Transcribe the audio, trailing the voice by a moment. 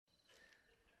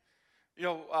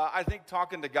I think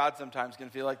talking to God sometimes can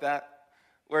feel like that,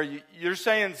 where you're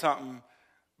saying something,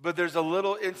 but there's a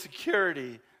little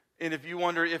insecurity, and if you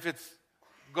wonder if it's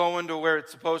going to where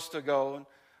it's supposed to go. And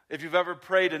if you've ever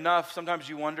prayed enough, sometimes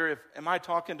you wonder, am I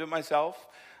talking to myself?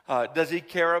 Does he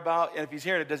care about, and if he's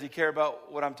hearing it, does he care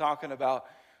about what I'm talking about?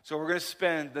 So we're going to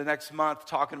spend the next month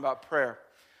talking about prayer.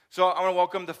 So I want to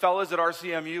welcome the fellas at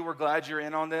RCMU. We're glad you're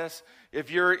in on this.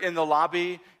 If you're in the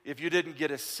lobby, if you didn't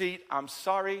get a seat, I'm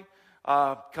sorry.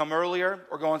 Come earlier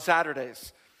or go on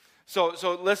Saturdays. So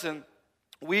listen,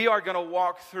 we are going to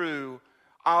walk through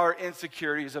our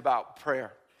insecurities about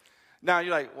prayer. Now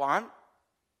you're like,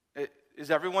 is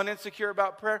everyone insecure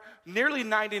about prayer? Nearly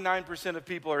 99% of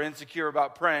people are insecure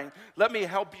about praying. Let me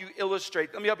help you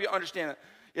illustrate. Let me help you understand it.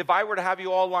 If I were to have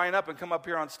you all line up and come up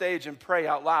here on stage and pray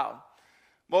out loud,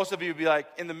 most of you would be like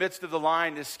in the midst of the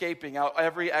line, escaping out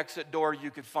every exit door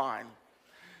you could find.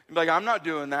 You'd be like, I'm not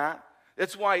doing that.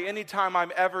 It's why anytime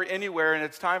I'm ever anywhere and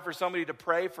it's time for somebody to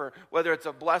pray for, whether it's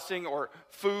a blessing or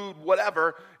food,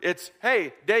 whatever, it's,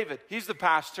 hey, David, he's the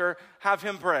pastor, have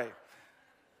him pray.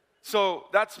 So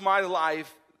that's my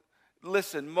life.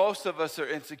 Listen, most of us are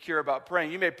insecure about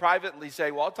praying. You may privately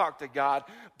say, well, I'll talk to God,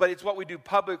 but it's what we do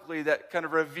publicly that kind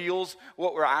of reveals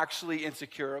what we're actually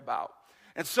insecure about.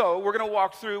 And so we're going to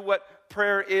walk through what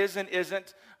prayer is and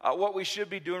isn't, what we should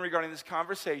be doing regarding this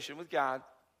conversation with God.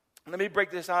 Let me break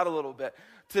this out a little bit.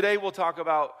 Today we'll talk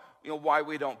about why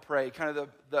we don't pray, kind of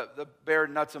the bare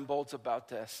nuts and bolts about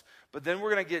this. But then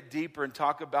we're going to get deeper and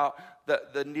talk about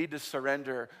the need to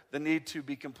surrender, the need to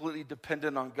be completely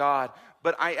dependent on God.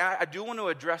 But I do want to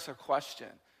address a question.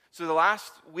 So the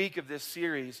last week of this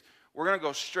series, we're going to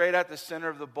go straight at the center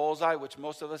of the bullseye, which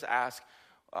most of us ask,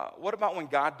 what about when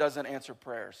God doesn't answer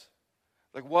prayers?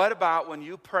 Like, what about when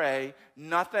you pray,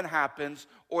 nothing happens,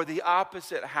 or the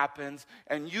opposite happens,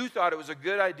 and you thought it was a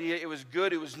good idea, it was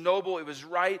good, it was noble, it was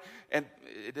right, and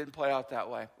it didn't play out that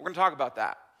way? We're going to talk about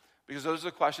that, because those are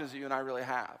the questions that you and I really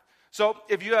have. So,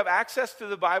 if you have access to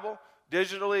the Bible,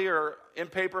 digitally or in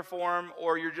paper form,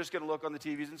 or you're just going to look on the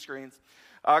TVs and screens,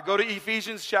 go to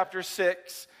Ephesians chapter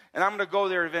 6, and I'm going to go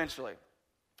there eventually.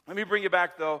 Let me bring you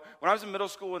back, though. When I was in middle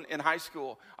school and in high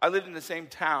school, I lived in the same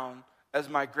town as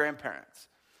my grandparents.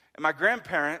 And my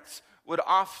grandparents would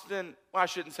often, well, I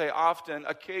shouldn't say often,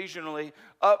 occasionally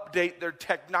update their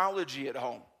technology at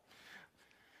home.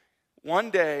 One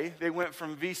day, they went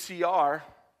from VCR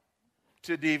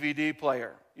to DVD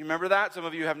player. You remember that? Some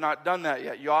of you have not done that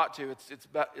yet. You ought to.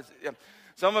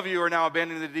 Some of you are now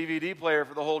abandoning the DVD player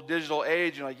for the whole digital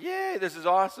age. You're like, yay, this is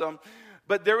awesome.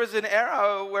 But there was an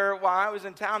era where while I was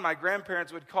in town, my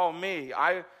grandparents would call me.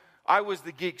 I was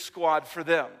the geek squad for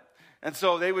them. And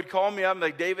so they would call me up and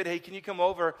like, David, hey, can you come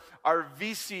over? Our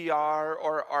VCR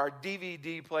or our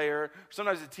DVD player,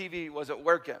 sometimes the TV wasn't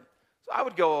working. So I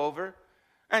would go over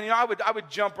and, I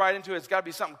would jump right into it. It's got to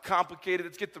be something complicated.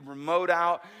 Let's get the remote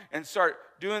out and start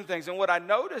doing things. And what I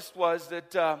noticed was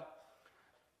that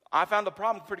I found the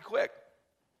problem pretty quick.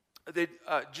 They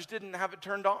just didn't have it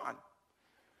turned on.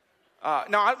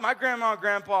 Now, my grandma and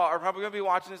grandpa are probably going to be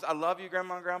watching this. I love you,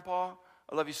 grandma and grandpa.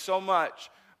 I love you so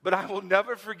much. But I will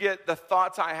never forget the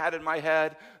thoughts I had in my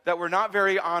head that were not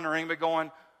very honoring, but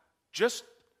going, just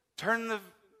turn the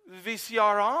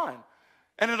VCR on,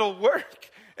 and it'll work.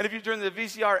 And if you turn the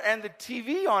VCR and the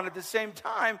TV on at the same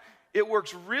time, it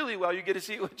works really well. You get to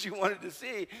see what you wanted to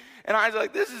see. And I was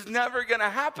like, this is never going to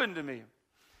happen to me.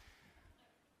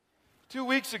 2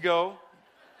 weeks ago,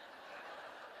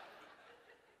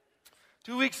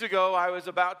 I was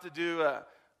about to do a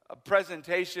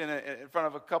presentation in front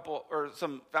of a couple or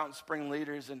some Fountain Spring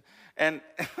leaders, and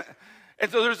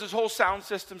so there's this whole sound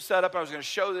system set up. I was going to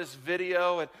show this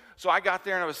video, and so I got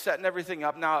there and I was setting everything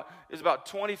up. Now it was about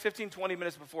 20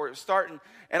 minutes before it was starting,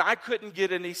 and I couldn't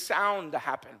get any sound to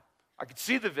happen. I could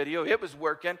see the video, it was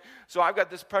working, so I've got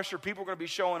this pressure. People are going to be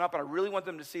showing up, and I really want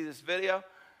them to see this video.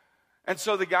 And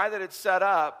so the guy that had set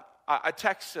up, I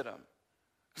texted him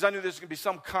because I knew this was going to be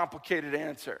some complicated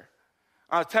answer.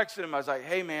 I texted him. I was like,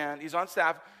 hey, man, he's on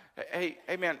staff. Hey,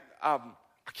 man, I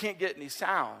can't get any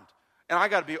sound. And I'm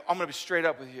going to be straight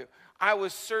up with you. I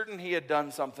was certain he had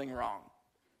done something wrong.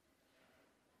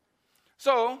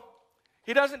 So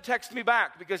he doesn't text me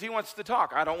back because he wants to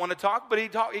talk. I don't want to talk, but he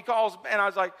calls, and I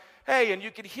was like, hey, and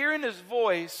you could hear in his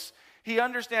voice, he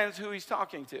understands who he's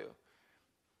talking to.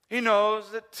 He knows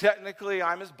that technically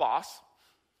I'm his boss,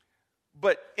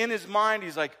 but in his mind,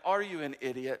 he's like, are you an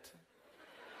idiot?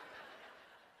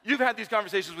 You've had these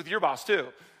conversations with your boss too.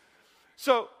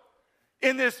 So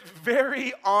in this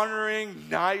very honoring,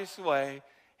 nice way,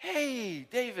 hey,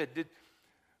 David,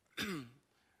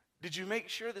 did you make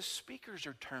sure the speakers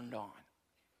are turned on?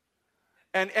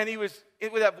 And he was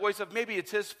with that voice of maybe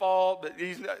it's his fault, but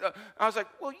I was like,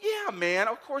 well, yeah, man,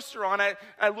 of course they're on.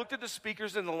 I looked at the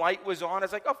speakers and the light was on. I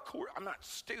was like, of course, I'm not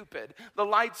stupid. The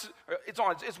light's, it's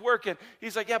on, it's working.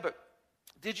 He's like, yeah, but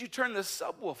did you turn the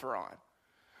subwoofer on?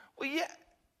 Well, yeah.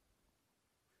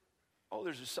 Oh,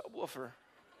 there's a subwoofer.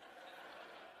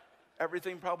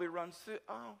 Everything probably runs through,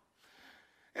 oh.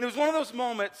 And it was one of those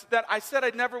moments that I said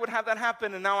I never would have that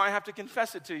happen, and now I have to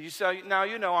confess it to you. So now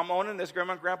you know I'm owning this,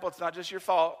 Grandma and Grandpa. It's not just your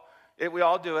fault. We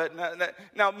all do it.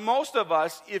 Now, most of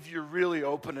us, if you're really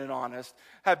open and honest,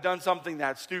 have done something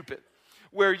that stupid,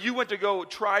 where you went to go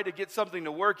try to get something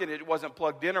to work, and it wasn't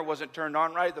plugged in or wasn't turned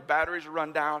on right. The batteries were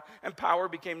run down, and power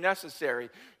became necessary.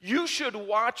 You should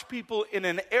watch people in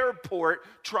an airport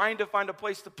trying to find a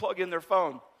place to plug in their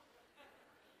phone.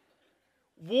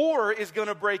 War is going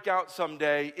to break out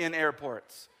someday in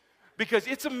airports because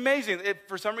it's amazing.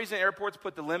 For some reason, airports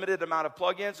put the limited amount of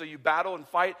plug-ins, so you battle and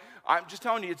fight. I'm just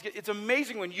telling you, it's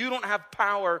amazing when you don't have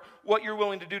power, what you're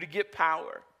willing to do to get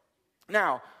power.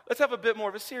 Now, let's have a bit more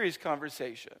of a serious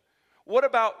conversation. What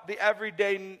about the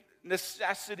everyday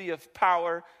necessity of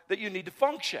power that you need to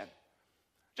function?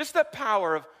 Just that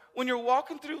power of when you're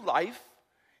walking through life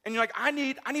and you're like, I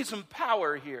need some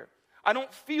power here. I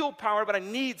don't feel power, but I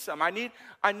need some. I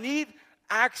need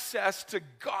access to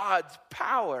God's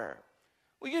power.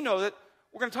 Well, you know that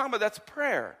we're going to talk about that's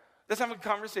prayer. That's having a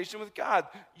conversation with God.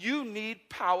 You need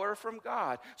power from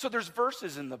God. So there's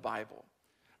verses in the Bible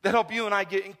that help you and I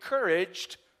get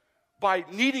encouraged by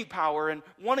needing power and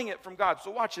wanting it from God. So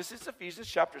watch this. It's Ephesians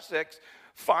chapter 6.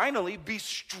 Finally, be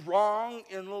strong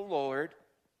in the Lord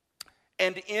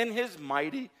and in his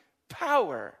mighty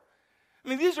power. I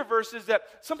mean, these are verses that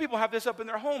some people have this up in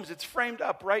their homes. It's framed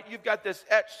up, right? You've got this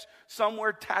etched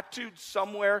somewhere, tattooed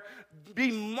somewhere.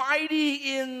 Be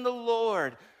mighty in the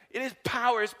Lord. It is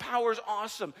power. His power is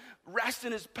awesome. Rest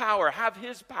in his power. Have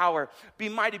his power. Be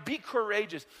mighty. Be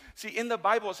courageous. See, in the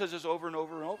Bible, it says this over and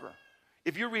over and over.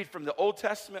 If you read from the Old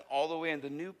Testament all the way in the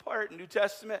New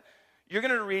Testament, you're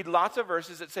going to read lots of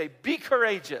verses that say, be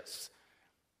courageous.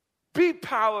 Be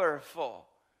powerful.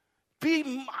 Be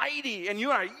mighty. And you're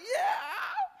like,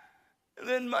 yeah. And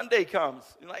then Monday comes.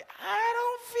 You're like, I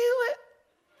don't feel it.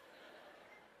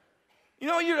 You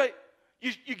know, you're like,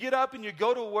 you get up and you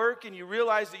go to work and you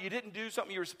realize that you didn't do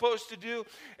something you were supposed to do.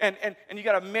 And you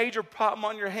got a major problem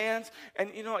on your hands.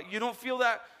 And you know what? You don't feel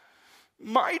that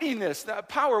mightiness, that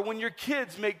power when your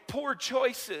kids make poor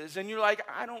choices. And you're like,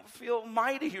 I don't feel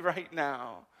mighty right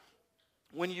now.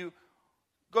 When you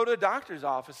go to a doctor's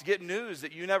office to get news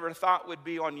that you never thought would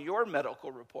be on your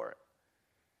medical report.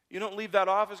 You don't leave that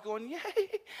office going, yay,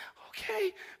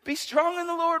 okay, be strong in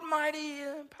the Lord, mighty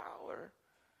in power.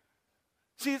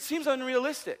 See, it seems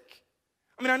unrealistic.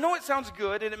 I mean, I know it sounds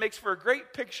good and it makes for a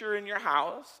great picture in your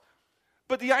house,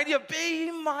 but the idea of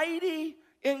being mighty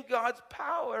in God's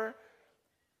power,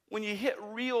 when you hit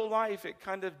real life, it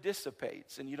kind of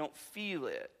dissipates and you don't feel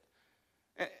it.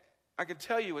 And I can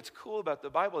tell you what's cool about the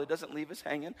Bible. It doesn't leave us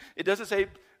hanging. It doesn't say,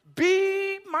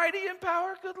 be mighty in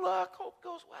power, good luck, hope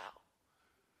goes well.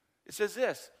 It says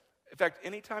this. In fact,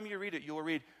 anytime you read it, you'll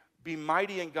read, be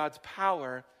mighty in God's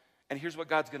power, and here's what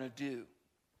God's going to do.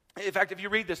 In fact, if you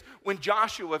read this, when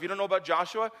Joshua, if you don't know about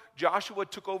Joshua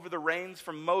took over the reins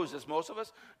from Moses. Most of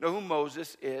us know who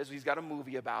Moses is. He's got a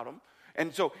movie about him.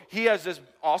 And so he has this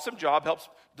awesome job, helps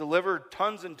deliver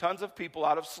tons and tons of people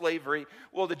out of slavery.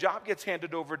 Well, the job gets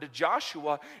handed over to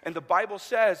Joshua, and the Bible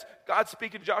says, God's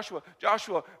speaking to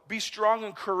Joshua, be strong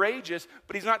and courageous,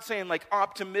 but he's not saying like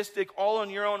optimistic, all on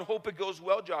your own, hope it goes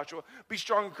well, Joshua. Be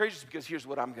strong and courageous because here's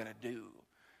what I'm going to do.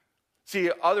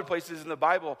 See, other places in the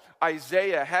Bible,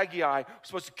 Isaiah, Haggai, are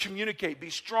supposed to communicate,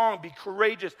 be strong, be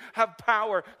courageous, have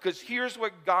power, because here's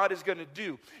what God is going to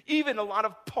do. Even a lot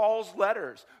of Paul's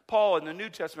letters, Paul in the New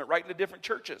Testament, writing to different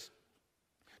churches,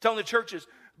 telling the churches,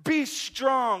 be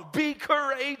strong, be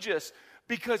courageous,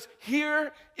 because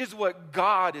here is what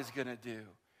God is going to do.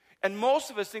 And most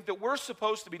of us think that we're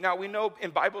supposed to be, now we know in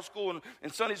Bible school and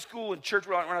in Sunday school and church,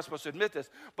 we're not supposed to admit this,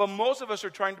 but most of us are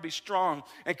trying to be strong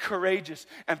and courageous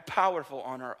and powerful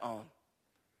on our own.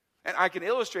 And I can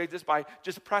illustrate this by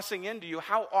just pressing into you.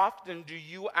 How often do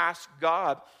you ask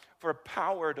God for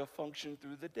power to function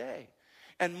through the day?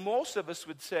 And most of us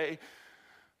would say,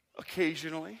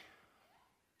 occasionally,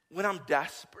 when I'm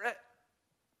desperate,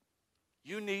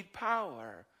 you need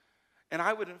power. And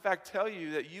I would, in fact, tell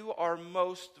you that you are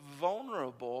most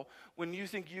vulnerable when you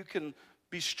think you can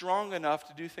be strong enough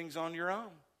to do things on your own.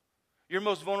 You're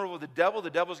most vulnerable to the devil. The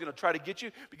devil's going to try to get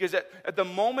you because at the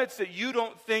moments that you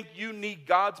don't think you need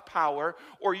God's power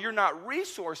or you're not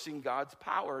resourcing God's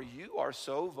power, you are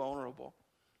so vulnerable.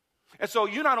 And so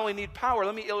you not only need power,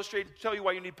 let me illustrate and tell you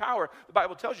why you need power. The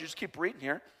Bible tells you, just keep reading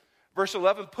here. Verse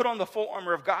 11, put on the full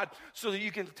armor of God so that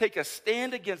you can take a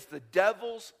stand against the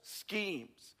devil's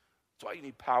schemes. That's why you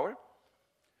need power.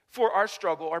 For our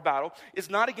struggle, our battle, is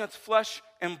not against flesh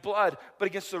and blood, but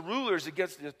against the rulers,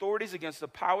 against the authorities, against the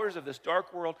powers of this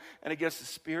dark world, and against the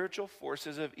spiritual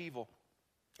forces of evil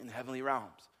in the heavenly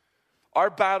realms. Our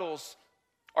battles,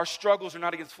 our struggles are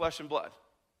not against flesh and blood.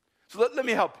 So let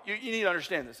me help. You need to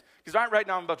understand this. Because right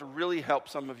now I'm about to really help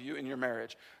some of you in your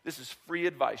marriage. This is free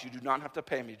advice. You do not have to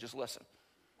pay me. Just listen.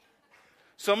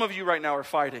 Some of you right now are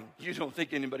fighting. You don't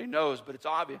think anybody knows, but it's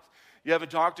obvious. You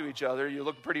haven't talked to each other. You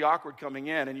look pretty awkward coming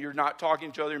in, and you're not talking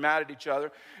to each other. You're mad at each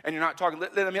other, and you're not talking.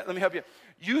 Let me help you.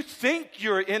 You think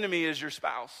your enemy is your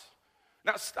spouse.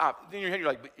 Now stop. In your head, you're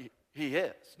like, but he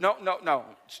is. No.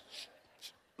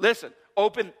 Listen.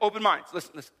 Open minds.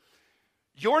 Listen.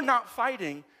 You're not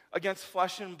fighting against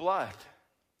flesh and blood.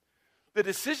 The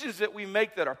decisions that we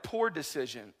make that are poor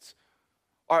decisions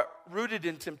are rooted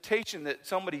in temptation that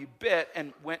somebody bit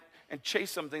and went and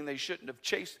chased something they shouldn't have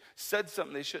chased, said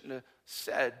something they shouldn't have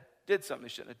said, did something they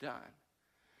shouldn't have done.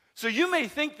 So you may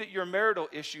think that your marital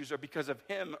issues are because of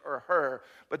him or her,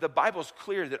 but the Bible's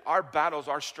clear that our battles,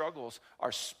 our struggles,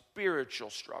 are spiritual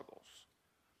struggles.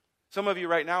 Some of you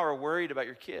right now are worried about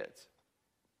your kids.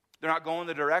 They're not going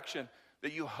the direction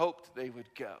that you hoped they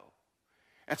would go.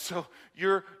 And so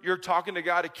you're talking to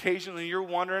God occasionally, you're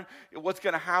wondering what's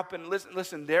going to happen.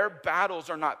 Listen, their battles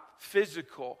are not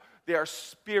physical, they are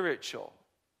spiritual.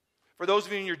 For those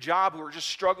of you in your job who are just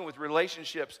struggling with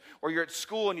relationships, or you're at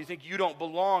school and you think you don't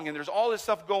belong, and there's all this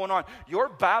stuff going on, your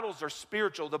battles are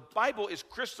spiritual. The Bible is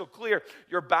crystal clear.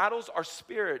 Your battles are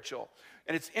spiritual.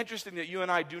 And it's interesting that you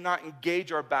and I do not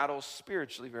engage our battles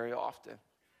spiritually very often.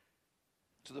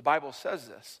 So the Bible says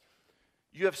this.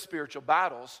 You have spiritual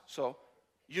battles, so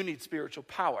you need spiritual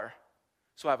power.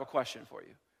 So I have a question for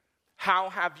you. How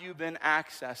have you been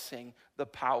accessing the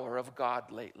power of God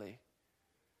lately?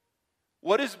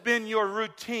 What has been your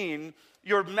routine,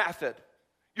 your method,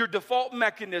 your default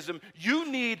mechanism?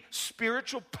 You need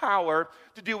spiritual power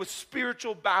to deal with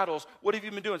spiritual battles. What have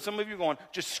you been doing? Some of you are going,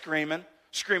 just screaming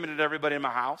at everybody in my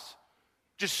house.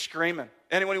 Just screaming.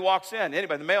 Anyone who walks in,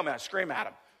 anybody, the mailman, scream at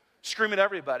him. Scream at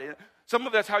everybody. Some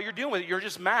of that's how you're dealing with it. You're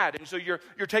just mad, and so you're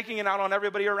taking it out on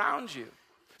everybody around you.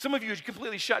 Some of you are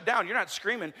completely shut down. You're not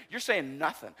screaming. You're saying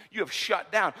nothing. You have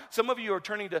shut down. Some of you are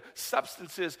turning to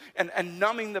substances and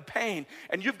numbing the pain,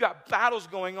 and you've got battles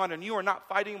going on, and you are not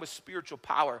fighting with spiritual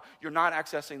power. You're not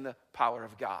accessing the power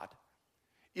of God.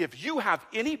 If you have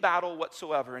any battle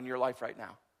whatsoever in your life right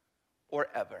now, or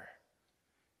ever,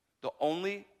 the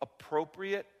only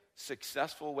appropriate,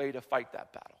 successful way to fight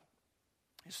that battle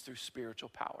is through spiritual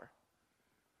power.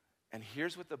 And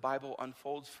here's what the Bible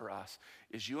unfolds for us,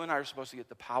 is you and I are supposed to get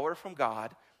the power from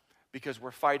God because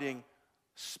we're fighting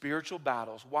spiritual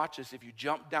battles. Watch this. If you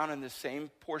jump down in the same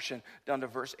portion, down to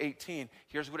verse 18,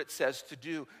 here's what it says to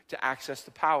do to access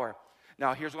the power.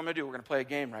 Now, here's what I'm going to do. We're going to play a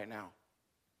game right now.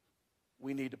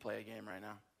 We need to play a game right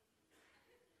now.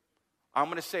 I'm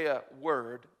going to say a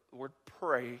word, the word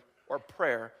pray or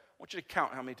prayer. I want you to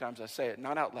count how many times I say it.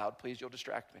 Not out loud, please. You'll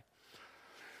distract me.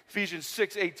 Ephesians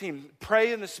 6:18,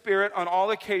 pray in the Spirit on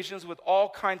all occasions with all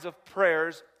kinds of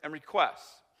prayers and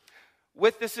requests.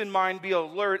 With this in mind, be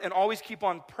alert and always keep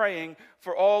on praying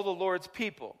for all the Lord's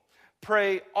people.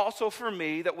 Pray also for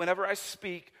me that whenever I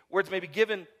speak, words may be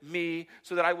given me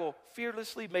so that I will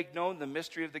fearlessly make known the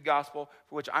mystery of the gospel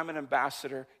for which I'm an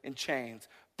ambassador in chains.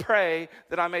 Pray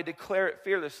that I may declare it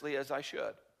fearlessly as I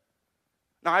should.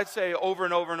 Now, I'd say over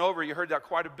and over and over, you heard that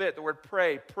quite a bit, the word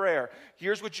pray, prayer.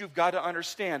 Here's what you've got to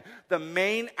understand. The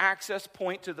main access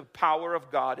point to the power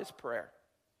of God is prayer.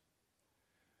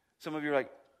 Some of you are like,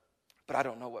 but I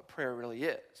don't know what prayer really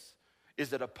is.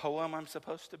 Is it a poem I'm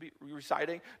supposed to be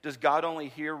reciting? Does God only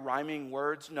hear rhyming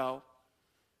words? No.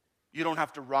 You don't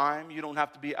have to rhyme. You don't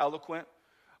have to be eloquent.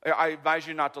 I advise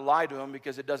you not to lie to him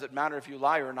because it doesn't matter if you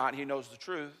lie or not. He knows the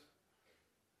truth.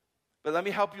 But let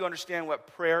me help you understand what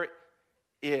prayer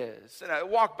is. And I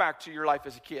walk back to your life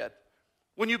as a kid.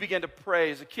 When you began to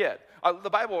pray as a kid. The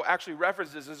Bible actually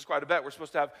references this quite a bit. We're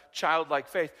supposed to have childlike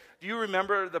faith. Do you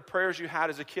remember the prayers you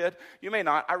had as a kid? You may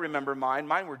not. I remember mine.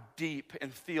 Mine were deep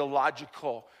and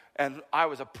theological. And I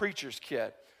was a preacher's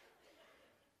kid.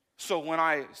 So when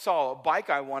I saw a bike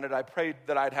I wanted, I prayed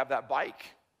that I'd have that bike.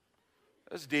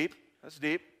 That's deep. That's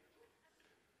deep.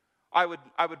 I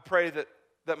would pray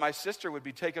that my sister would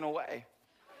be taken away.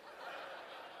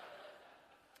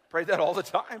 Prayed that all the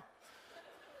time.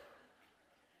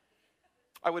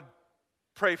 I would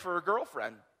pray for a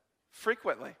girlfriend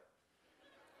frequently.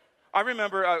 I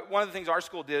remember one of the things our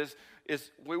school did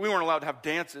is we weren't allowed to have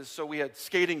dances, so we had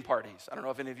skating parties. I don't know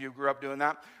if any of you grew up doing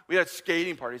that. We had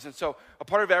skating parties, and so a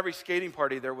part of every skating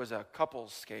party, there was a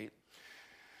couples skate.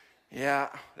 Yeah,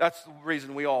 that's the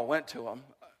reason we all went to them.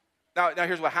 Now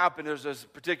here's what happened. There's this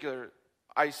particular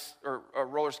ice or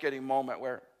roller skating moment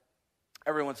where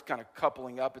everyone's kind of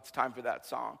coupling up. It's time for that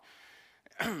song.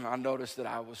 I noticed that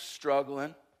I was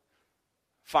struggling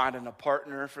finding a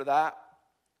partner for that.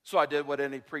 So I did what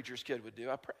any preacher's kid would do.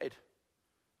 I prayed,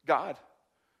 God,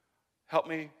 help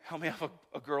me have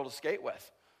a girl to skate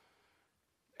with.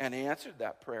 And he answered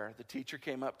that prayer. The teacher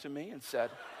came up to me and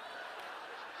said,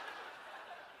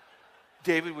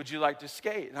 David, would you like to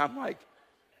skate? And I'm like,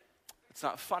 it's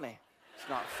not funny. It's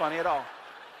not funny at all.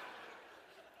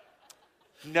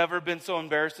 Never been so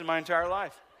embarrassed in my entire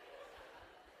life.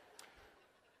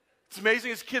 It's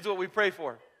amazing as kids what we pray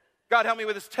for. God, help me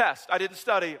with this test. I didn't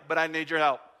study, but I need your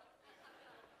help.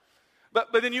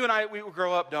 But then you and I, we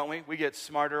grow up, don't we? We get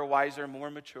smarter, wiser,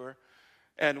 more mature.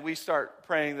 And we start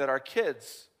praying that our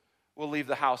kids will leave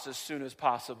the house as soon as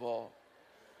possible.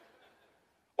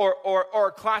 Or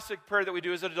a classic prayer that we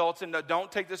do as adults, and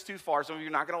don't take this too far. Some of you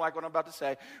are not going to like what I'm about to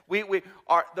say.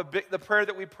 The prayer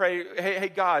that we pray, hey,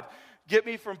 God, get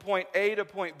me from point A to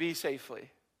point B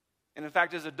safely. And in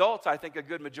fact, as adults, I think a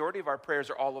good majority of our prayers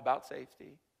are all about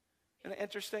safety. Isn't it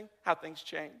interesting how things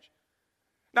change?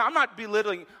 Now, I'm not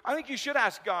belittling. I think you should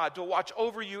ask God to watch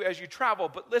over you as you travel.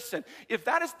 But listen, if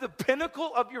that is the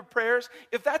pinnacle of your prayers,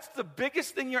 if that's the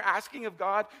biggest thing you're asking of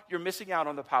God, you're missing out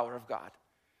on the power of God.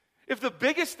 If the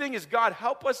biggest thing is, God,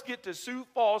 help us get to Sioux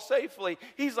Falls safely,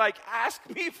 he's like, ask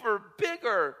me for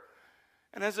bigger.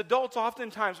 And as adults,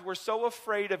 oftentimes we're so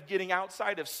afraid of getting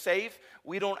outside of safe,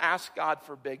 we don't ask God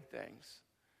for big things.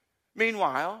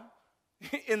 Meanwhile,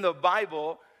 in the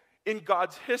Bible, in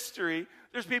God's history,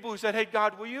 there's people who said, hey,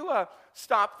 God, will you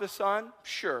stop the sun?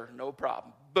 Sure, no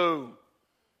problem. Boom,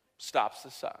 stops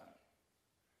the sun.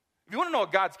 If you want to know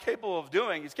what God's capable of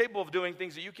doing, he's capable of doing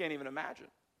things that you can't even imagine.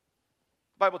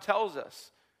 The Bible tells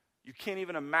us you can't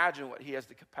even imagine what he has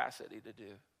the capacity to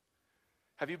do.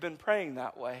 Have you been praying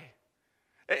that way?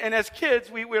 And as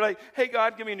kids, we're like, hey,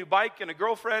 God, give me a new bike and a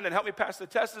girlfriend and help me pass the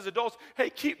test. As adults, hey,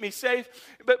 keep me safe.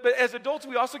 But as adults,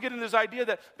 we also get into this idea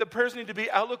that the prayers need to be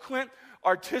eloquent,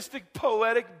 artistic,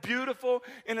 poetic, beautiful.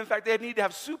 And in fact, they need to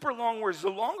have super long words. The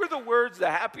longer the words,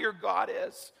 the happier God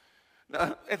is.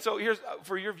 And so here's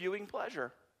for your viewing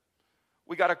pleasure.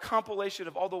 We got a compilation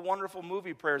of all the wonderful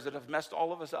movie prayers that have messed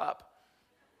all of us up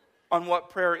on what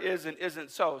prayer is and isn't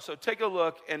so. So take a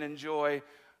look and enjoy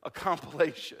a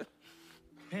compilation.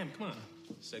 Pam, come on.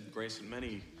 Said grace at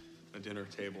many a dinner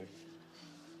table.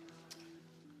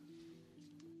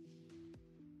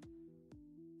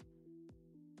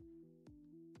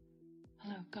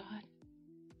 Hello, God.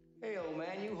 Hey, old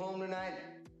man, you home tonight?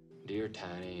 Dear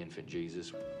tiny infant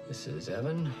Jesus, This is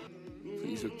Evan.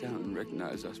 Please look down and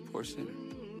recognize us poor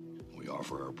sinners. We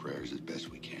offer our prayers as best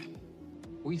we can.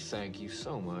 we thank you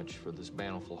so much for this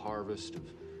bountiful harvest of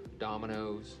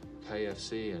Domino's,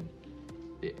 KFC, and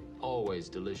the always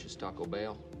delicious Taco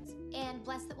Bell. And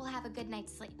bless that we'll have a good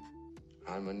night's sleep.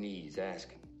 On my knees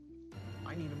asking.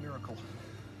 I need a miracle.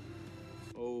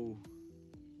 Oh,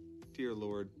 dear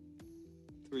Lord,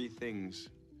 3 things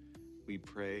we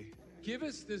pray. Give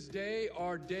us this day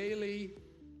our daily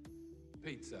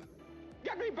pizza.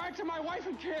 Get me back to my wife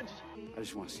and kids. I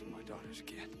just want to see my daughters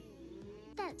again.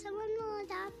 That someone will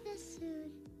adopt us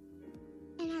soon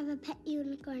and have a pet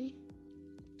unicorn.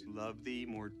 To love thee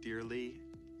more dearly.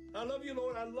 I love you,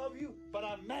 Lord. I love you, but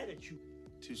I'm mad at you.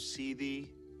 To see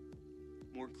thee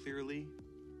more clearly.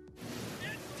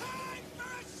 It's time for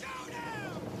a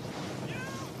showdown! You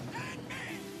and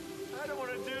me! I don't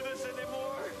want to do this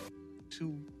anymore.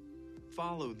 To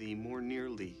follow thee more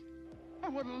nearly. I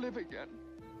want to live again.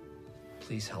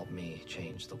 Please help me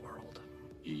change the world.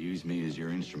 You use me as your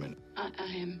instrument. I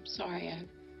am sorry. I've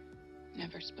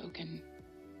never spoken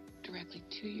directly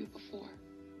to you before.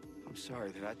 I'm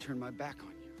sorry that I turned my back on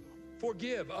you.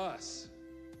 Forgive us.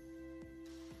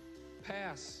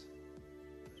 Pass.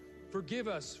 Forgive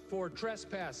us for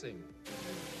trespassing.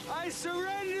 I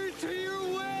surrender to your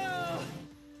will.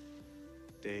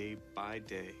 Day by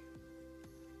day.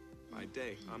 By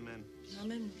day. Amen.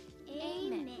 Amen.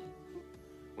 Amen.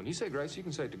 When you say grace, you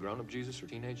can say it to grown-up Jesus or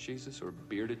teenage Jesus or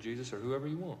bearded Jesus or whoever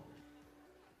you want.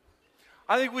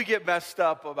 I think we get messed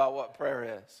up about what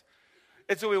prayer is.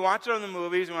 And so we watch it on the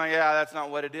movies, and we're like, yeah, that's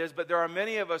not what it is. But there are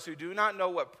many of us who do not know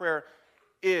what prayer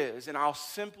is, and I'll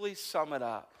simply sum it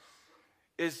up.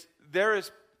 There is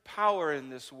power in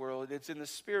this world. It's in the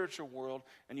spiritual world,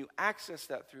 and you access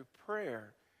that through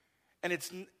prayer. And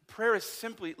prayer is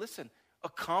simply, listen, a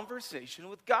conversation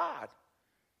with God.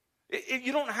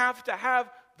 You don't have to have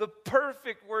the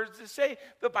perfect words to say.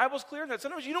 The Bible's clear in that.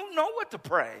 Sometimes you don't know what to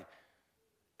pray.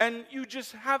 And you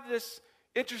just have this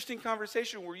interesting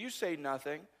conversation where you say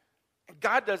nothing, and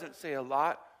God doesn't say a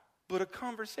lot, but a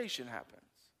conversation happens.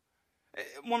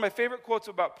 One of my favorite quotes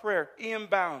about prayer, E.M.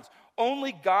 Bounds,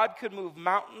 only God could move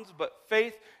mountains, but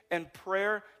faith and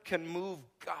prayer can move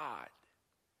God.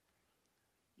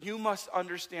 You must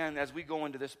understand as we go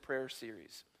into this prayer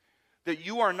series that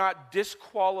you are not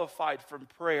disqualified from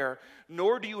prayer,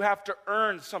 nor do you have to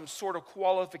earn some sort of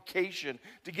qualification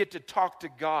to get to talk to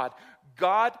God.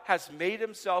 God has made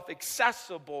himself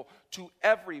accessible to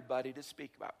everybody to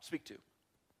speak to.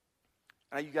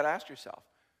 Now you got to ask yourself,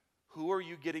 who are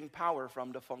you getting power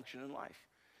from to function in life?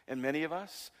 And many of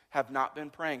us have not been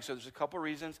praying. So there's a couple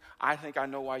reasons I think I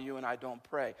know why you and I don't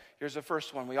pray. Here's the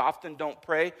first one. We often don't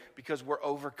pray because we're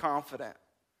overconfident.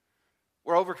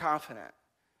 We're overconfident.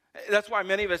 That's why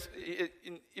many of us,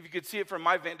 if you could see it from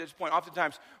my vantage point,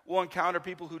 oftentimes we'll encounter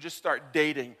people who just start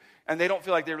dating and they don't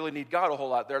feel like they really need God a whole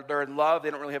lot. They're in love.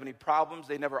 They don't really have any problems.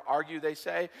 They never argue, they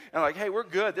say. And like, hey, we're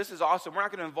good. This is awesome. We're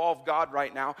not going to involve God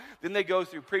right now. Then they go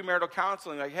through premarital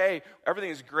counseling like, hey,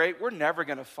 everything is great. We're never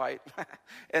going to fight.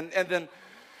 and then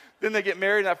they get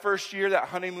married in that first year, that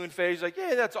honeymoon phase, like,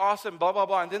 yeah, that's awesome, blah, blah,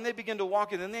 blah. And then they begin to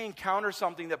walk and then they encounter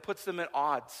something that puts them at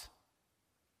odds.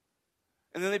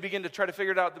 And then they begin to try to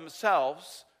figure it out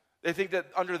themselves. They think that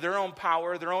under their own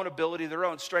power, their own ability, their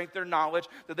own strength, their knowledge,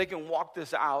 that they can walk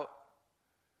this out.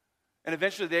 And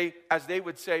eventually they, as they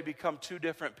would say, become two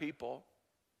different people.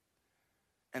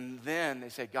 And then they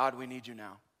say, God, we need you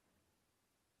now.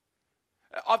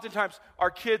 Oftentimes, our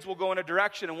kids will go in a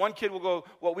direction, and one kid will go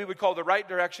what we would call the right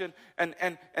direction, and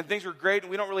things are great,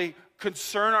 and we don't really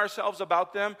concern ourselves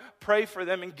about them, pray for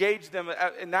them, engage them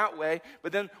in that way.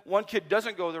 But then one kid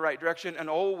doesn't go the right direction, and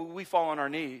we fall on our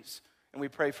knees, and we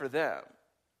pray for them.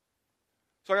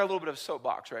 So I got a little bit of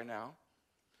soapbox right now.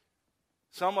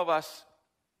 Some of us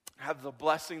have the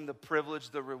blessing, the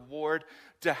privilege, the reward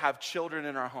to have children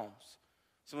in our homes.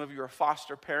 Some of you are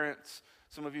foster parents.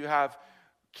 Some of you have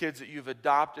kids that you've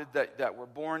adopted that were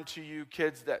born to you,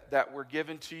 kids that were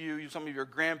given to you, some of your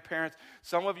grandparents.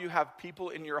 Some of you have people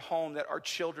in your home that are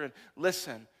children.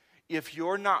 Listen, if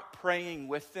you're not praying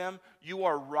with them, you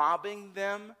are robbing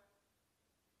them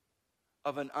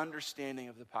of an understanding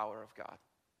of the power of God.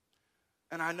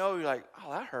 And I know you're like,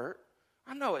 oh, that hurt.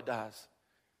 I know it does.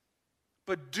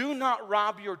 But do not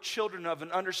rob your children of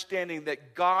an understanding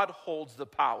that God holds the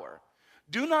power.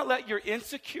 Do not let your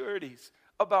insecurities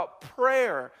about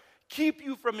prayer keep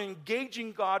you from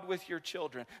engaging God with your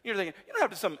children. You're thinking, you don't have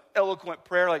to some eloquent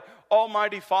prayer like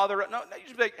Almighty Father. No, you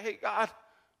just be like, hey, God,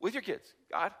 with your kids,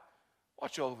 God,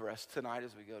 watch over us tonight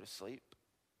as we go to sleep.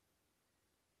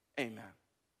 Amen.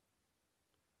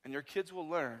 And your kids will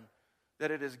learn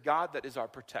that it is God that is our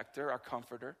protector, our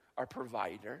comforter, our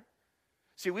provider.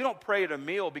 See, we don't pray at a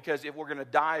meal because if we're going to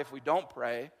die if we don't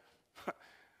pray.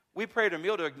 We pray at a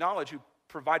meal to acknowledge who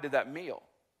provided that meal.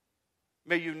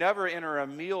 May you never enter a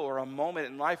meal or a moment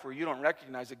in life where you don't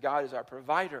recognize that God is our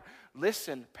provider.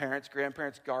 Listen, parents,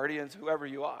 grandparents, guardians, whoever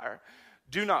you are,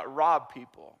 do not rob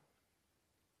people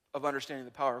of understanding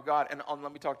the power of God. And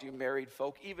let me talk to you married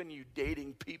folk, even you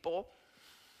dating people.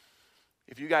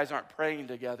 If you guys aren't praying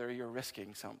together, you're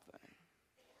risking something.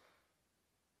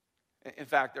 In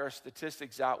fact, there are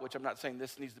statistics out, which I'm not saying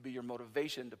this needs to be your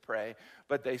motivation to pray,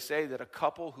 but they say that a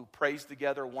couple who prays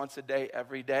together once a day,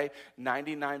 every day,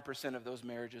 99% of those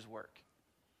marriages work.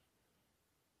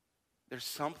 There's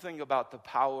something about the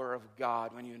power of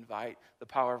God when you invite the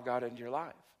power of God into your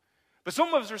life. But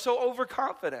some of us are so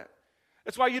overconfident.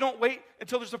 That's why you don't wait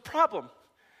until there's a problem.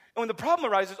 And when the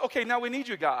problem arises, okay, now we need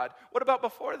you, God. What about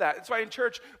before that? That's why in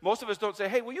church, most of us don't say,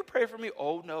 hey, will you pray for me?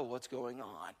 Oh, no, what's going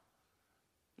on?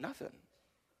 Nothing.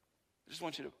 I just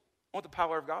want the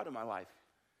power of God in my life.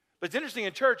 But it's interesting,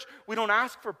 in church, we don't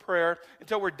ask for prayer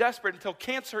until we're desperate, until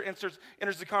cancer enters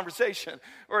the conversation,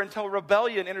 or until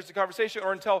rebellion enters the conversation,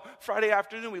 or until Friday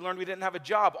afternoon we learned we didn't have a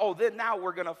job. Oh, then now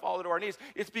we're going to fall to our knees.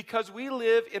 It's because we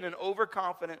live in an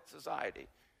overconfident society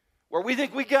where we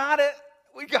think we got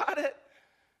it.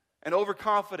 And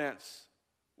overconfidence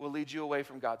will lead you away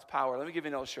from God's power. Let me give you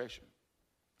an illustration.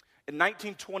 In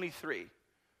 1923,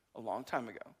 a long time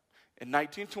ago, in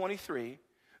 1923,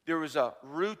 there was a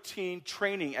routine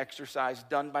training exercise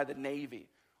done by the Navy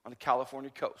on the California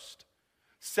coast.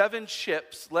 7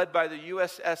 ships led by the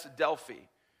USS Delphi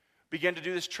began to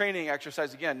do this training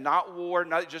exercise. Again, not war,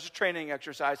 not just a training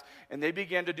exercise. And they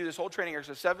began to do this whole training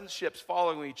exercise, 7 ships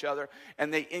following each other,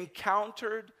 and they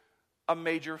encountered a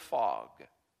major fog.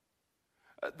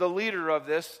 The leader of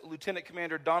this, Lieutenant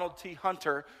Commander Donald T.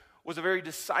 Hunter, was a very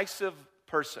decisive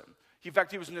person. In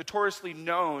fact, he was notoriously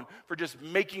known for just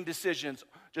making decisions,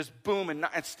 just boom, and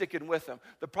sticking with them.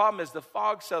 The problem is the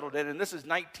fog settled in, and this is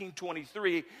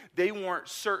 1923. They weren't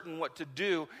certain what to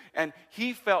do, and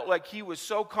he felt like he was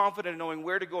so confident in knowing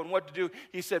where to go and what to do.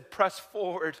 He said, press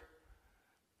forward.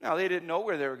 Now, they didn't know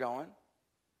where they were going.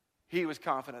 He was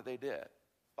confident they did.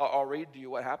 I'll read to you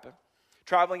what happened.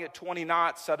 Traveling at 20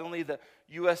 knots, suddenly the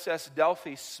USS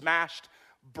Delphi smashed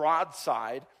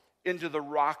broadside into the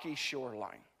rocky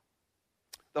shoreline.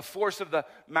 The force of the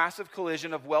massive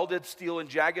collision of welded steel and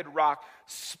jagged rock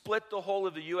split the whole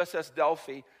of the USS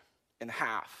Delphi in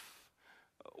half.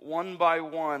 One by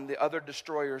one, the other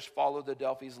destroyers followed the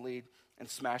Delphi's lead and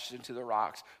smashed into the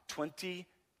rocks.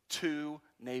 22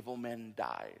 naval men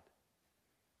died.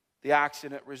 The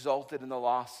accident resulted in the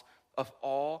loss of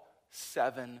all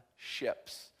 7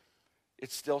 ships.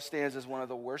 It still stands as one of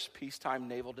the worst peacetime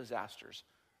naval disasters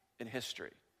in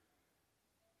history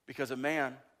because a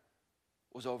man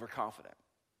was overconfident.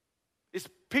 It's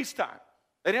peacetime.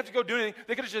 They didn't have to go do anything.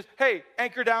 They could have just, hey,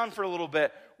 anchor down for a little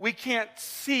bit. We can't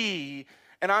see,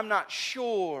 and I'm not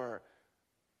sure.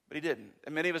 But he didn't.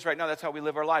 And many of us right now, that's how we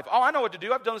live our life. Oh, I know what to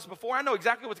do. I've done this before. I know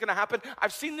exactly what's going to happen.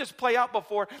 I've seen this play out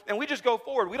before, and we just go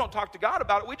forward. We don't talk to God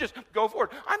about it. We just go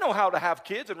forward. I know how to have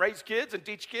kids and raise kids and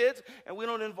teach kids, and we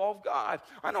don't involve God.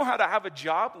 I know how to have a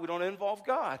job, but we don't involve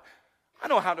God. I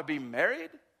know how to be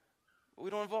married, but we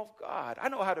don't involve God. I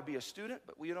know how to be a student,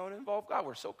 but we don't involve God.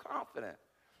 We're so confident.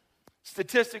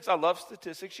 Statistics, I love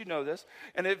statistics, you know this.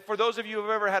 And for those of you who have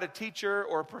ever had a teacher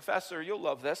or a professor, you'll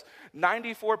love this.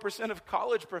 94% of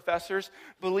college professors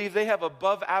believe they have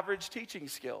above average teaching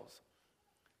skills.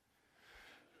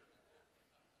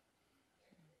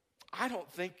 I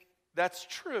don't think that's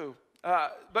true.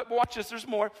 But watch this, there's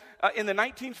more. In the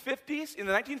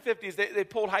 1950s, they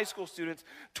polled high school students.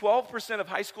 12% of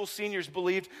high school seniors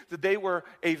believed that they were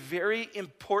a very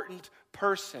important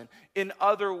person. In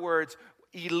other words,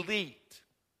 elite.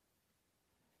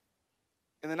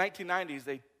 In the 1990s,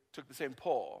 they took the same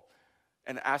poll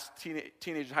and asked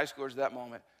teenage high schoolers at that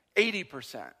moment.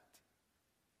 80%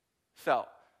 felt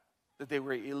that they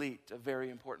were elite, a very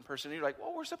important person. And you're like,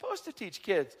 well, we're supposed to teach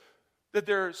kids that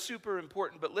they're super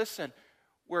important. But listen,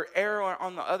 we're err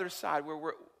on the other side where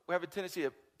we have a tendency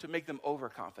to make them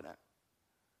overconfident.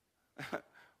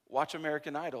 Watch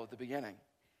American Idol at the beginning.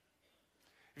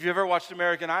 If you ever watched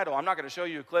American Idol, I'm not going to show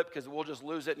you a clip because we'll just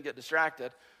lose it and get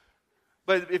distracted.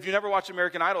 But if you never watched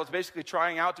American Idol, it's basically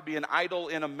trying out to be an idol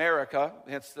in America,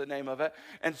 hence the name of it.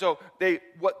 And so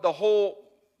what the whole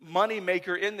money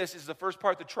maker in this is the first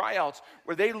part, the tryouts,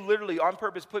 where they literally on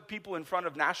purpose put people in front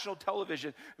of national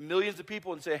television, millions of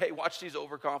people, and say, hey, watch these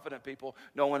overconfident people.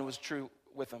 No one was true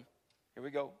with them. Here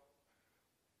we go.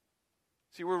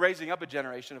 See, we're raising up a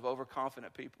generation of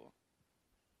overconfident people.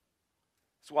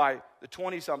 That's why the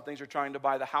 20-somethings are trying to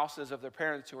buy the houses of their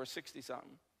parents who are 60-something.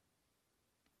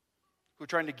 Who are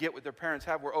trying to get what their parents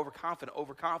have. We're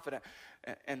overconfident,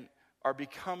 and are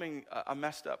becoming a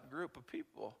messed up group of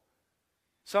people.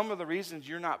 Some of the reasons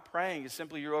you're not praying is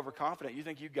simply you're overconfident. You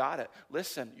think you got it.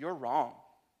 Listen, you're wrong.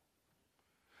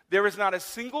 There is not a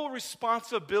single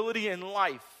responsibility in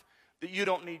life that you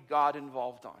don't need God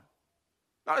involved on.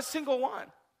 Not a single one.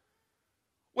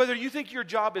 Whether you think your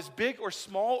job is big or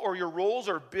small, or your roles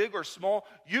are big or small,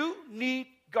 you need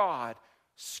God.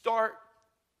 Start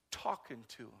talking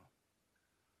to Him.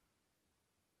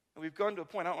 And we've gone to a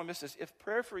point, I don't want to miss this. If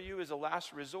prayer for you is a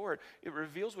last resort, it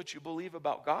reveals what you believe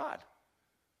about God.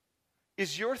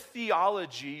 Is your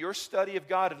theology, your study of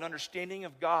God and understanding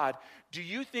of God, do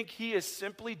you think He is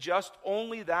simply just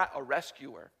only that, a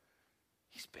rescuer?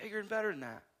 He's bigger and better than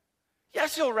that.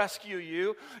 Yes, He'll rescue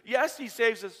you. Yes, He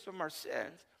saves us from our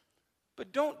sins.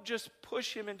 But don't just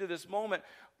push Him into this moment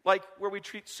like where we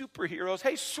treat superheroes.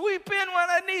 Hey, sweep in when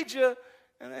I need you.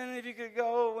 And then if you could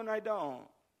go when I don't.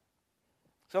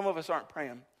 Some of us aren't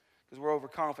praying because we're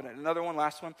overconfident. Another one,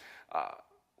 last one.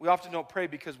 We often don't pray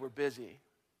because we're busy.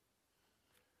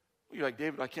 You're like,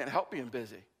 David, I can't help being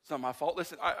busy. It's not my fault.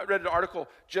 Listen, I read an article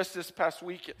just this past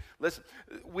week. Listen,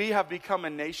 we have become a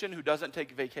nation who doesn't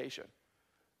take vacation.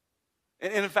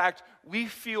 And in fact, we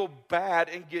feel bad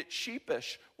and get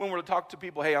sheepish when we're to talk to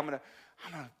people. Hey, I'm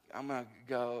gonna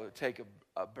go take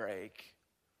a break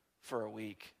for a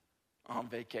week on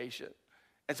vacation.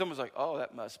 And someone's like, oh,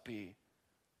 that must be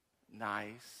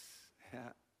nice. Yeah.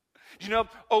 You know,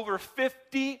 over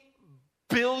 $50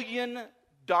 billion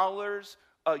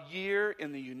a year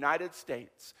in the United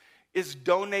States is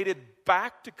donated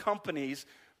back to companies.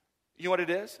 You know what it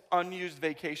is? Unused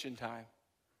vacation time.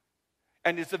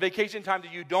 And it's the vacation time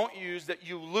that you don't use that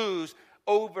you lose.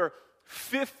 over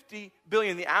 $50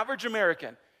 billion. The average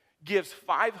American gives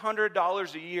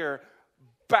 $500 a year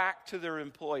back to their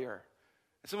employer.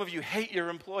 Some of you hate your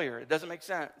employer. It doesn't make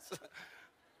sense.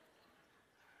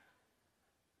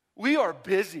 We are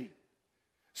busy.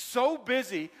 So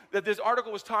busy that this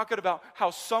article was talking about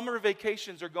how summer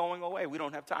vacations are going away. We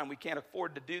don't have time. We can't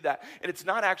afford to do that. And it's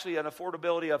not actually an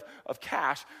affordability of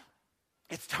cash.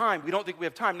 It's time. We don't think we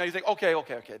have time. Now you think, okay,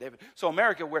 David. So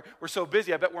America, we're so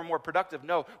busy. I bet we're more productive.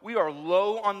 No, we are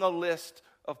low on the list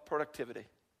of productivity.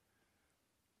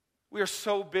 We are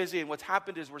so busy, and what's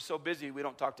happened is we're so busy we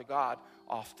don't talk to God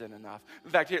often enough.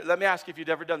 In fact, here, let me ask you if you've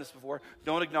ever done this before.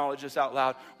 Don't acknowledge this out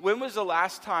loud. When was the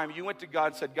last time you went to God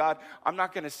and said, God, I'm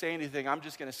not going to say anything. I'm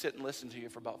just going to sit and listen to you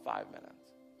for about 5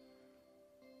 minutes?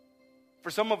 For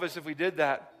some of us, if we did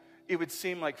that, it would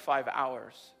seem like 5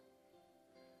 hours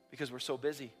because we're so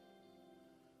busy.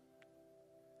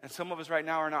 And some of us right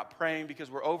now are not praying because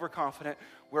we're overconfident,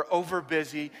 we're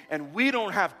overbusy, and we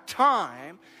don't have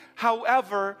time.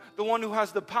 However, the one who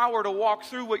has the power to walk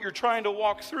through what you're trying to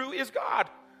walk through is God.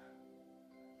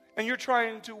 And you're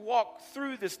trying to walk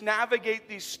through this, navigate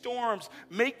these storms,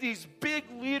 make these big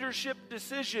leadership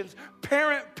decisions,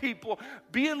 parent people,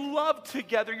 be in love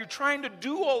together. You're trying to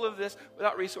do all of this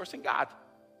without resourcing God.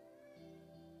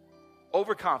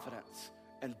 Overconfidence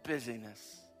and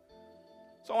busyness.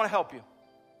 So I want to help you.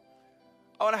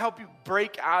 I want to help you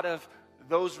break out of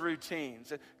those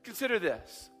routines. Consider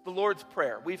this, the Lord's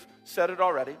Prayer. We've said it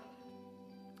already.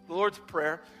 The Lord's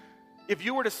Prayer. If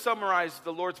you were to summarize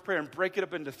the Lord's Prayer and break it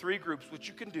up into 3 groups, which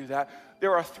you can do that,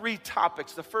 there are 3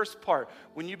 topics. The first part,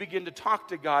 when you begin to talk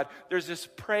to God, there's this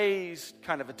praise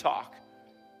kind of a talk.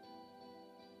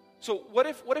 So what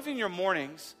if in your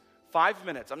mornings, 5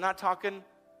 minutes, I'm not talking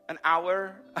an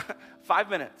hour, 5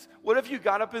 minutes. What if you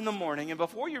got up in the morning and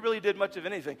before you really did much of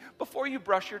anything, before you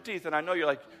brush your teeth, and I know you're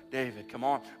like, David, come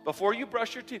on. Before you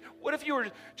brush your teeth, what if you were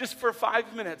just for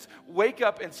 5 minutes, wake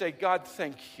up and say, God,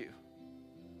 thank you.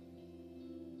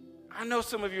 I know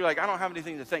some of you are like, I don't have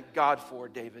anything to thank God for,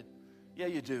 David. Yeah,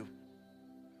 you do.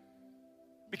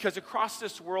 Because across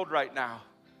this world right now,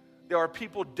 there are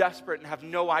people desperate and have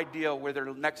no idea where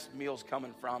their next meal's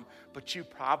coming from, but you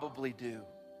probably do.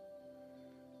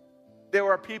 There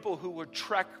are people who would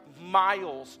trek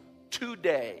miles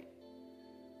today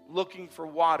looking for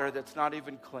water that's not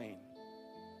even clean.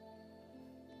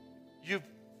 You've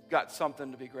got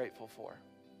something to be grateful for.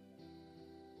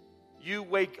 You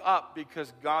wake up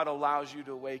because God allows you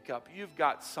to wake up. You've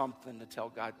got something to tell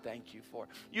God thank you for.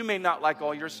 You may not like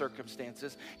all your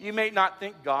circumstances. You may not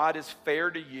think God is fair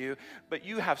to you, but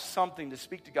you have something to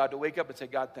speak to God, to wake up and say,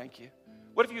 God, thank you.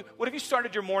 What if you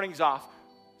started your mornings off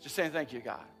just saying thank you,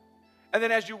 God? And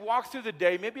then as you walk through the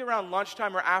day, maybe around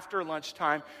lunchtime or after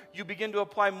lunchtime, you begin to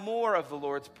apply more of the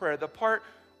Lord's Prayer, the part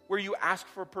where you ask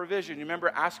for provision. You remember,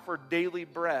 ask for daily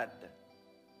bread.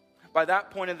 By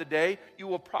that point in the day, you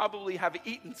will probably have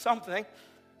eaten something.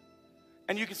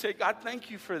 And you can say, God, thank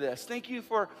you for this. Thank you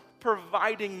for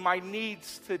providing my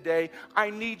needs today. I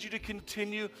need you to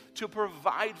continue to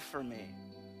provide for me.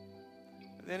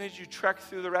 And then as you trek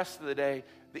through the rest of the day,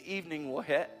 the evening will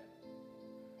hit.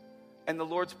 And the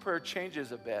Lord's Prayer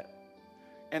changes a bit.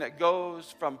 And it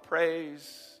goes from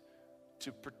praise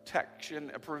to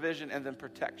protection, provision, and then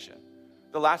protection.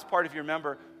 The last part, if you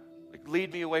remember, like,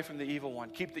 lead me away from the evil one.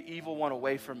 Keep the evil one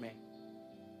away from me.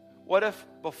 What if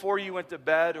before you went to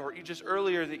bed or just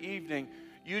earlier in the evening,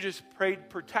 you just prayed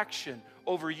protection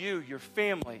over you, your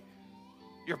family,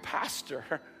 your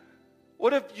pastor?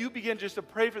 What if you begin just to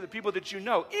pray for the people that you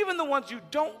know, even the ones you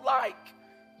don't like?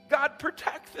 God,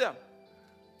 protect them.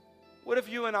 What if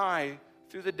you and I,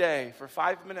 through the day, for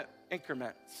 5-minute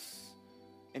increments,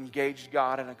 engaged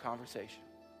God in a conversation?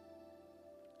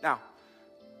 Now,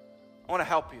 I want to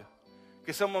help you.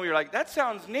 Because some of you are like, that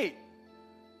sounds neat.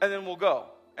 And then we'll go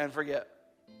and forget.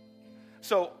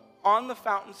 So, on the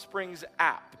Fountain Springs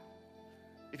app,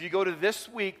 if you go to this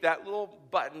week, that little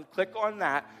button, click on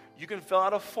that, you can fill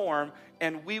out a form,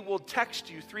 and we will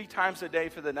text you 3 times a day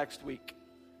for the next week.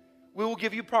 We will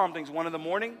give you promptings, one in the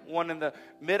morning, one in the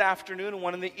mid-afternoon, and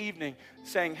one in the evening,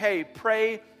 saying, hey,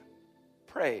 pray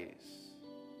praise,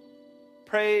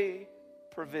 pray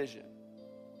provision,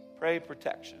 pray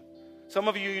protection. Some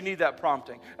of you need that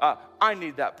prompting. I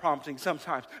need that prompting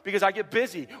sometimes because I get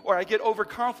busy or I get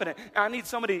overconfident, and I need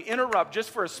somebody to interrupt just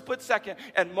for a split second,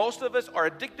 and most of us are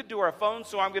addicted to our phones,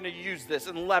 so I'm going to use this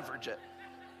and leverage it.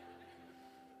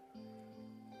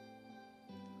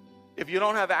 If you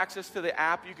don't have access to the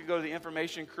app, you can go to the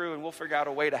information crew and we'll figure out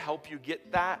a way to help you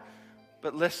get that.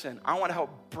 But listen, I want to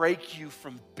help break you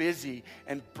from busy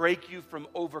and break you from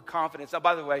overconfidence. Now,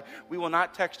 by the way, we will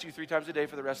not text you 3 times a day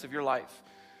for the rest of your life,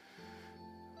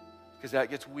 because that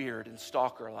gets weird and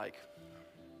stalker-like.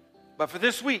 But for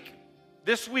this week,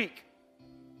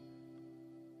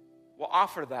 we'll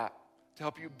offer that to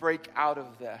help you break out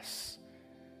of this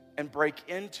and break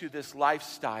into this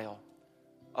lifestyle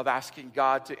of asking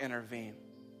God to intervene.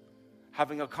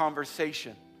 Having a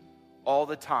conversation all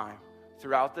the time,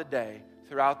 throughout the day,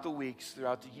 throughout the weeks,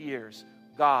 throughout the years.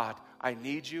 God, I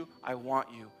need you. I want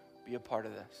you. Be a part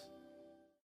of this.